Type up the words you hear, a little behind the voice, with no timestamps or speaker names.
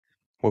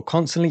We're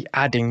constantly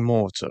adding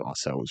more to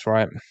ourselves,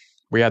 right?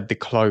 We add the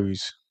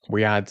clothes,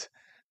 we add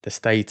the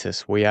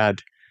status, we add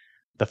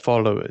the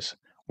followers,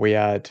 we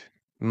add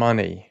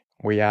money,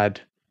 we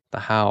add the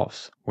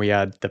house, we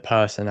add the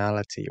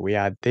personality, we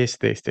add this.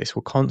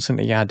 We're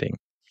constantly adding.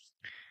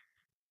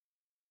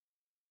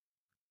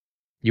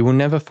 You will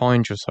never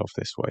find yourself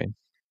this way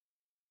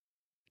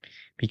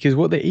because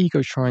what the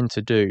ego's trying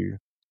to do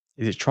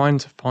is it's trying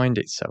to find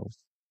itself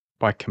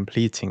by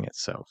completing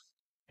itself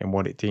in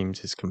what it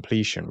deems as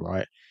completion,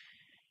 right?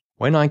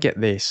 When I get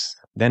this,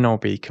 then I'll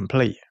be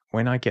complete.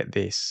 When I get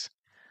this,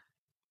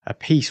 a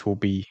piece will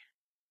be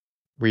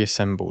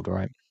reassembled,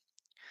 right?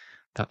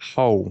 That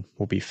hole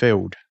will be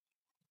filled.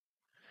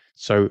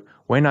 So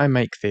when I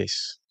make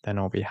this, then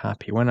I'll be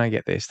happy. When I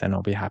get this, then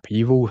I'll be happy.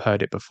 You've all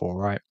heard it before,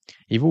 right?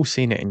 You've all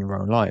seen it in your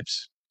own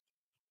lives.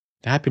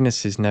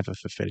 Happiness is never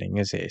fulfilling,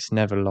 is it? It's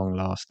never long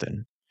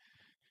lasting.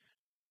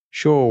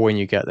 Sure, when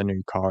you get the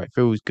new car, it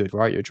feels good,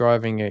 right? You're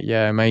driving it,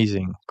 yeah,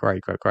 amazing,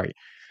 great.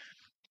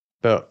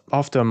 But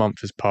after a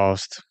month has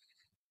passed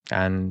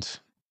and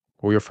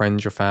all your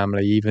friends, your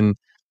family, even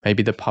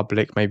maybe the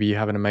public, maybe you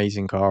have an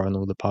amazing car and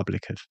all the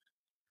public have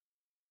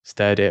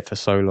stared at it for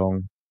so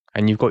long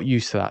and you've got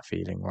used to that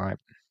feeling, right?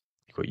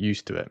 You've got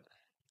used to it.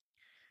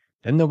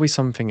 Then there'll be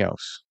something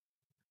else.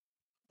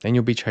 Then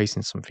you'll be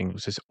chasing something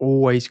else. There's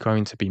always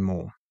going to be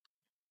more.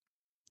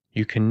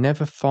 You can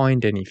never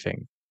find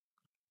anything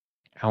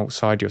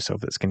outside yourself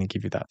that's going to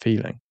give you that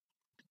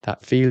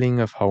feeling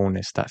of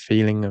wholeness, that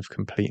feeling of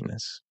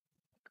completeness,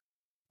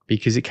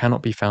 because it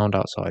cannot be found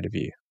outside of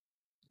you.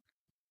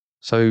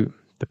 So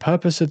the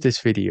purpose of this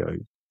video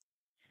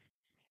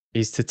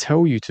is to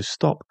tell you to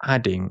stop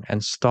adding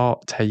and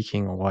start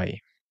taking away.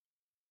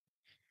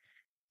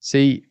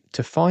 See,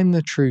 to find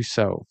the true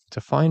self,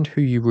 to find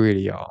who you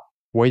really are,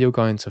 where you're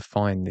going to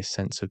find this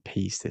sense of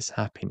peace, this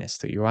happiness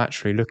that you're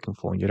actually looking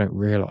for and you don't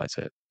realize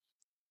it,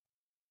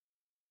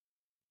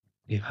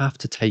 you have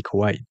to take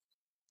away.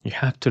 You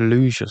have to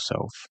lose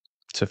yourself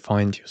to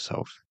find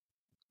yourself.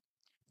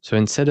 So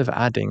instead of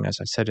adding, as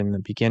I said in the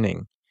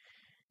beginning,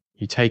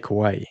 you take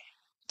away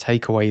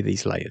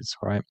these layers,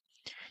 right?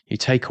 You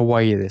take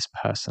away this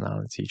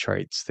personality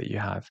traits that you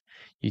have.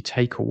 You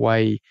take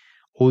away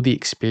all the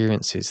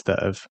experiences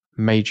that have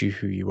made you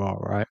who you are,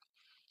 right?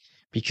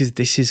 Because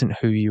this isn't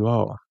who you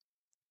are.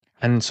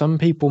 And some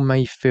people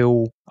may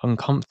feel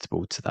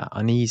uncomfortable to that,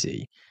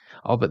 uneasy.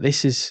 Oh, but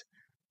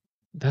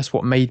that's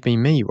what made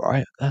me,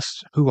 right?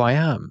 That's who I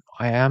am.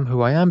 I am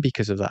who I am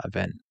because of that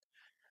event.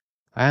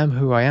 I am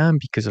who I am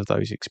because of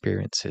those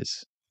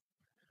experiences.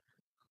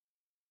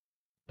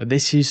 But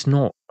this is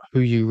not who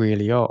you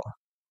really are.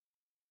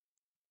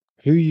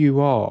 Who you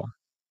are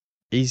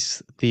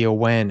is the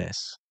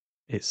awareness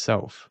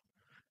itself,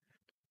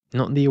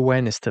 not the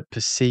awareness that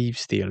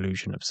perceives the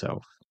illusion of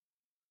self.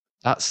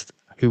 That's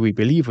who we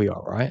believe we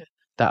are, right?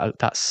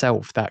 That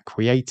self, that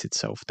created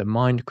self, the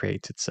mind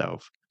created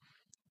self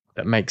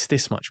that makes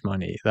this much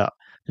money, that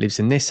lives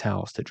in this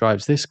house, that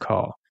drives this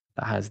car,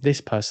 that has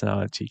this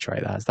personality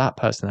trait, that has that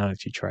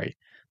personality trait,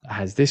 that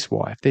has this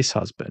wife, this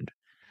husband.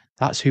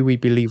 That's who we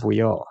believe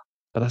we are,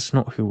 but that's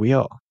not who we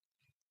are.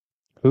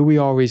 Who we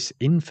are is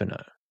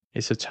infinite,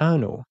 it's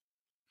eternal,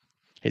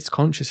 it's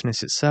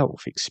consciousness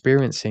itself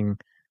experiencing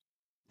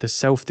the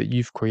self that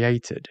you've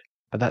created,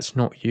 but that's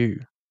not you.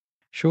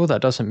 Sure,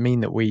 that doesn't mean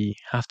that we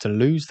have to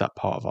lose that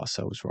part of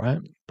ourselves, right?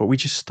 But we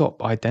just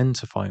stop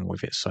identifying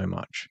with it so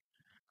much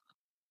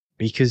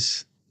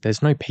because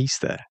there's no peace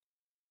there.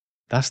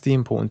 That's the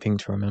important thing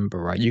to remember,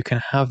 right? You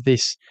can have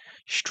this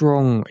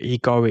strong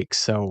egoic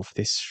self,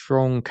 this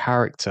strong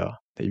character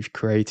that you've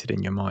created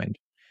in your mind.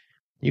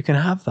 You can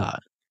have that,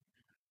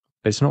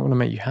 but it's not going to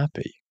make you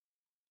happy.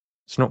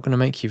 It's not going to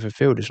make you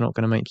fulfilled. It's not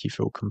going to make you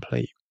feel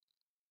complete.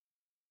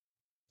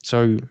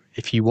 So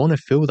if you want to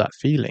feel that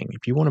feeling,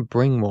 if you want to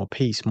bring more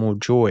peace, more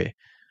joy,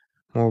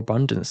 more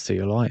abundance to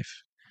your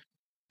life,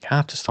 you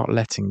have to start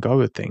letting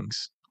go of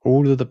things.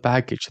 All of the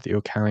baggage that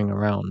you're carrying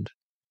around,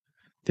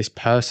 this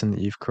person that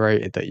you've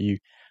created that you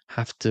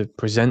have to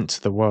present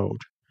to the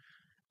world.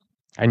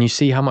 And you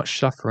see how much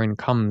suffering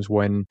comes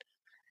when,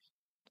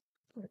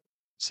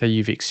 say,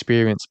 you've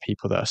experienced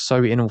people that are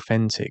so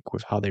inauthentic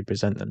with how they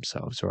present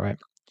themselves, right?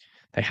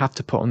 They have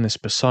to put on this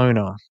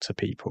persona to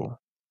people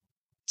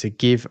to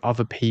give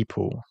other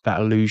people that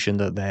illusion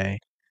that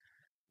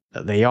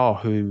they are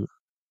who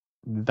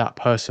that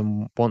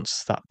person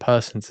wants that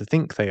person to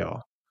think they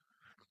are.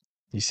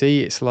 You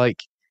see, it's like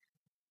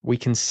we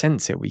can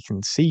sense it, we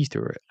can see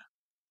through it.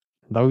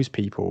 Those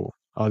people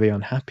are the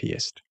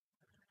unhappiest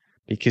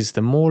because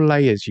the more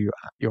layers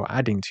you're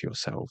adding to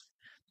yourself,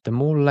 the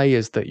more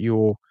layers that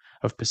you're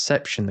of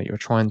perception that you're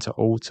trying to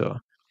alter,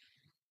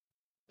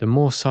 the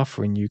more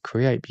suffering you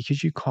create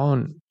because you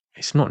can't,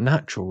 it's not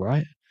natural,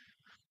 right?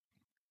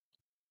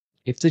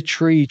 If the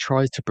tree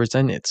tries to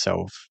present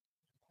itself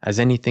as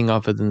anything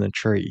other than the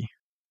tree,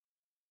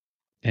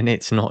 then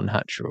it's not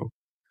natural.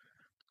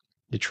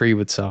 The tree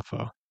would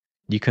suffer.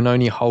 You can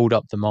only hold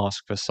up the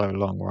mask for so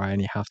long, right?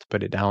 And you have to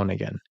put it down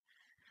again.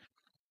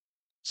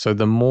 So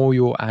the more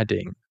you're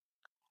adding,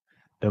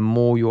 the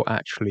more you're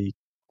actually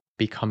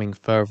becoming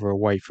further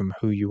away from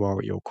who you are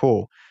at your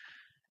core.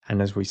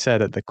 And as we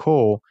said, at the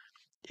core,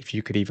 if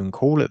you could even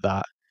call it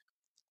that,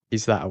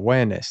 is that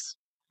awareness.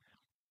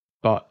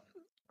 But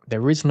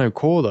there is no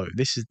core though.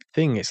 This is the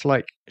thing. It's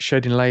like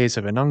shedding layers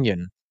of an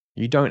onion.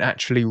 You don't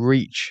actually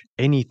reach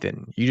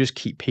anything. You just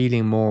keep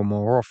peeling more and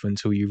more off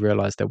until you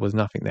realize there was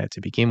nothing there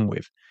to begin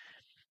with.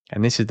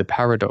 And this is the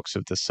paradox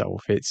of the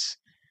self. It's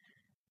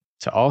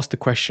to ask the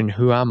question,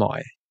 who am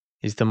I,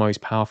 is the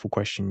most powerful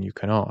question you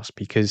can ask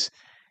because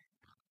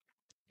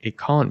it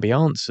can't be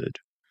answered.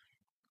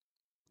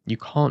 You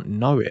can't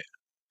know it.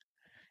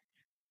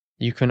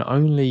 You can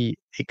only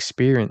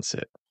experience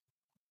it.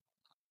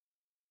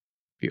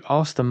 If you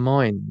ask the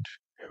mind,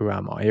 who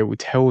am I, it will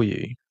tell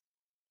you,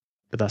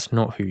 but that's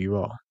not who you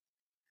are.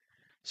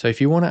 So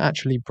if you want to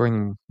actually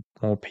bring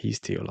more peace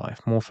to your life,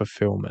 more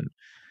fulfillment,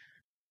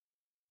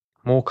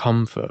 more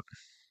comfort,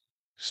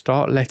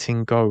 start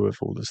letting go of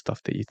all the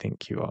stuff that you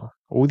think you are.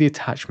 All the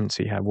attachments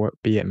you have,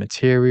 be it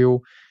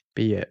material,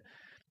 be it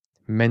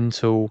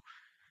mental,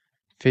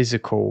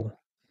 physical,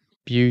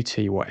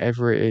 beauty,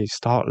 whatever it is,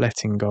 start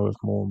letting go of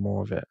more and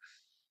more of it.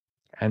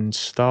 And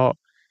start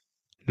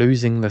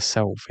losing the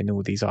self in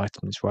all these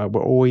items, right?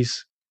 We're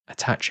always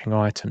attaching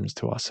items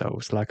to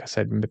ourselves. Like I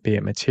said, be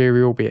it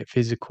material, be it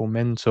physical,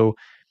 mental,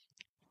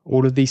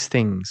 all of these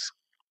things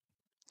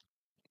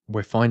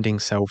we're finding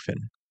self in.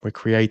 We're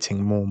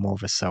creating more and more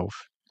of a self.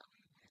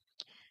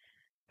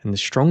 And the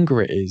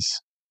stronger it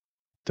is,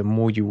 the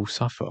more you will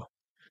suffer.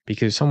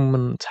 Because if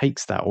someone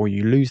takes that or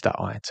you lose that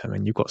item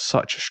and you've got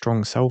such a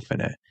strong self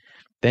in it,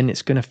 then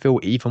it's going to feel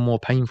even more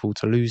painful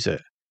to lose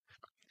it.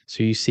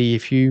 So you see,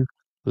 if you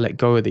let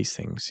go of these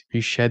things,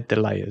 you shed the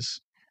layers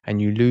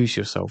and you lose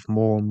yourself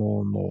more and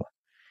more and more,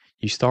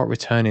 you start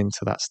returning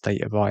to that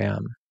state of I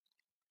am.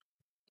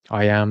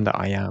 I am that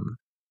I am.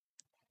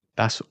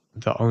 That's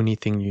the only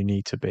thing you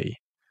need to be.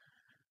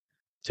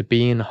 To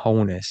be in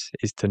wholeness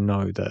is to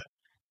know that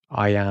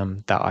I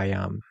am that I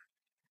am.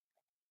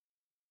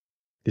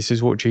 This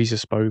is what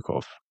Jesus spoke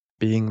of,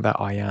 being that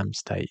I am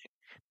state,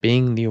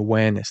 being the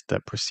awareness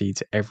that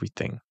precedes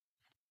everything.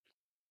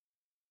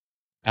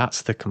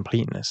 That's the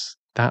completeness.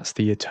 That's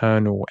the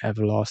eternal,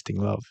 everlasting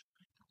love.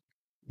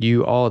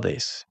 You are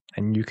this,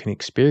 and you can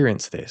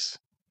experience this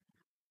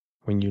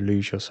when you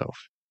lose yourself.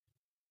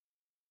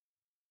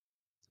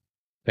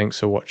 Thanks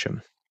for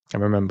watching,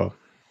 and remember,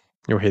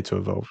 you're here to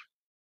evolve.